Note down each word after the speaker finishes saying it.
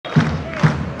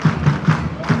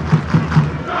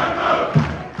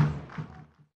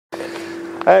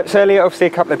So Elliot, obviously a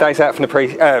couple of days out from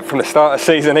the start of the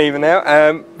season even now.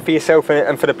 For yourself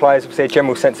and for the players, obviously a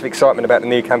general sense of excitement about the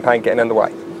new campaign getting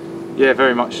underway. Yeah,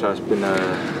 very much so. It's been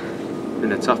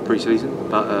a tough pre-season,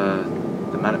 but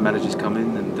the manager's come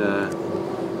in and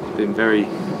it's been very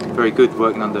good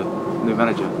working under the new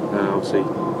manager. Obviously,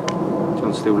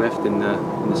 John's still left in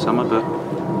the summer, but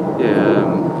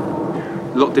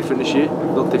yeah, a lot different this year.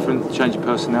 A lot different, change of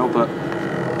personnel, but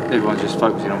everyone's just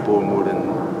focusing on Boreham Wood and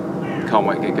can't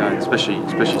wait to get going.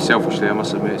 Especially selfishly, I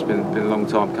must admit, it's been a long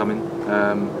time coming.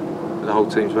 The whole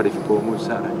team's ready for Boreham Wood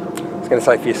Saturday. I was going to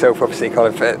say for yourself, obviously, kind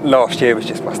of last year must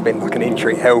have been like an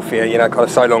injury healthier, you know, kind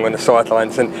of so long on the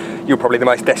sidelines, and you're probably the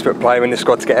most desperate player in the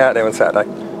squad to get out there on Saturday.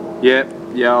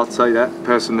 Yeah, I'd say that.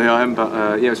 Personally, I am, but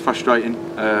yeah, it was frustrating.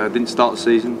 Didn't start the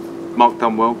season. Mark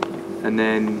done well, and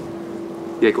then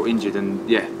got injured, and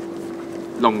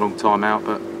long time out.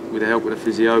 But with the help of the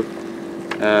physio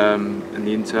and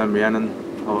the intern Rhiannon,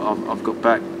 I've got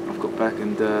back.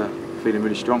 And feeling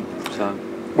really strong. So.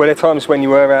 Were there times when you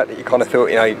were out that you kind of thought,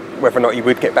 you know, whether or not you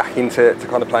would get back into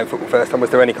kind of playing football first time? Was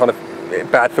there any kind of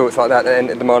bad thoughts like that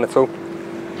entered the mind at all?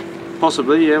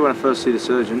 Possibly, yeah, when I first see the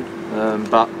surgeon.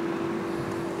 But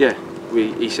yeah,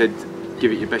 he said,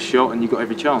 give it your best shot and you got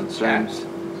every chance. And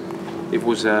it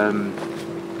was a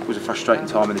frustrating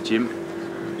time in the gym,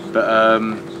 but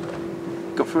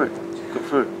got through it.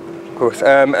 Of course,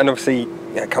 and obviously,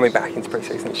 coming back into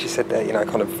pre-season, as you said there, you know,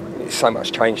 kind of so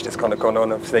much change that's kind of gone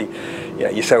on. Obviously, you know,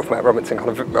 yourself, Matt Robinson, kind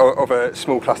of a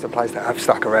small cluster of players that have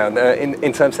stuck around.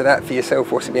 In terms of that, for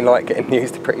yourself, what's it been like getting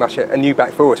used to pretty much a new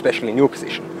back four, especially in your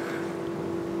position?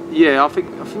 Yeah, I think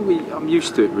I'm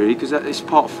used to it really, because it's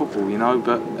part of football, you know.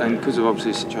 And because of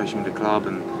obviously the situation with the club,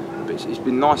 but it's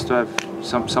been nice to have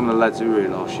some of the lads who were here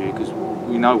last year, because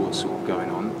we know what's sort of going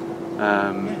on.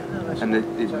 And the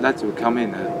lads who have come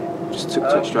in just took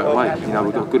to it straight away. You know,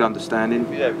 we've got a good understanding,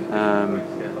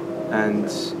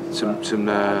 and some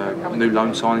new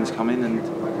loan signings come in, and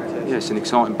yeah, it's an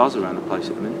exciting buzz around the place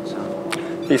at the minute. So.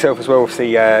 For yourself as well,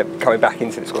 obviously coming back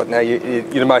into the squad now, you're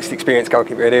the most experienced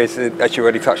goalkeeper there is, as you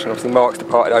already touched on. Obviously, Mark's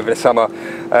departed over the summer,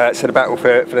 so the battle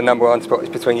for the number one spot is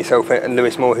between yourself and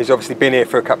Lewis Moore, who's obviously been here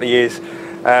for a couple of years.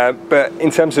 But in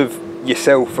terms of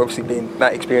yourself, obviously being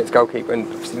that experienced goalkeeper, and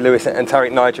obviously Lewis and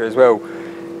Tariq Niger as well,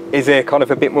 is there kind of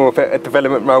a bit more of a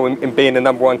development role in being the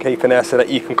number one keeper now, so that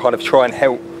you can kind of try and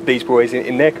help these boys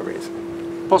in their careers?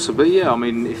 Possibly, yeah. I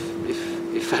mean,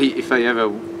 if they ever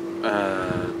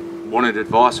wanted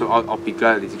advice, I'd be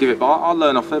glad to give it. But I'll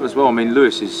learn off them as well. I mean,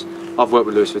 I've worked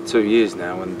with Lewis for 2 years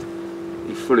now, and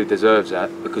he fully deserves that,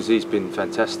 because he's been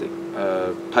fantastic,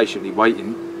 patiently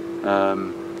waiting.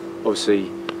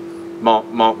 Obviously,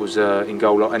 Mark was in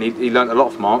goal, and he learnt a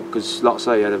lot from Mark, because, like I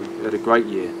say, he had a great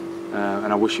year.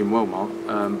 And I wish him well, Mark.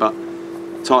 But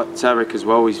Tariq as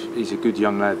well, he's a good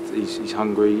young lad. He's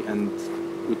hungry, and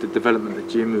with the development of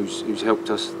Jim, who's helped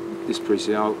us this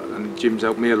pre-season, and Jim's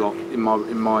helped me a lot in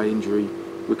my injury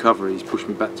recovery. He's pushed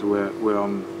me back to where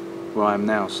I am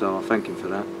now. So I thank him for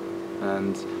that.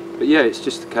 But yeah, it's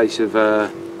just a case of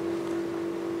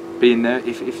being there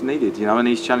if needed, you know. And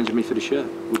he's challenging me for the shirt,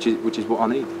 which is what I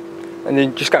need. And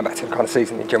then just going back to the kind of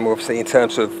season in general, obviously, in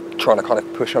terms of trying to kind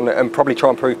of push on it and probably try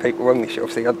and prove people wrong this year.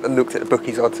 Obviously, I looked at the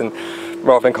bookies odds, and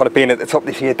rather than kind of being at the top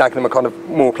this year, Dagenham are kind of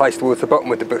more placed towards the bottom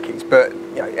with the bookies. But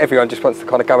you know, everyone just wants to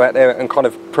kind of go out there and kind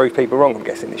of prove people wrong, I'm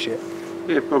guessing, this year.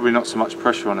 Yeah, probably not so much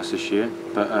pressure on us this year,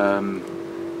 but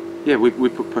yeah, we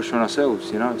put pressure on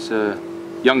ourselves. You know, it's a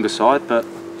younger side, but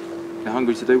they're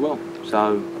hungry to do well.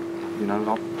 So, you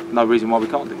know, no reason why we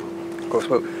can't do well. Of course,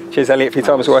 well, cheers, Elliot, for your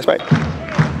time as always, mate.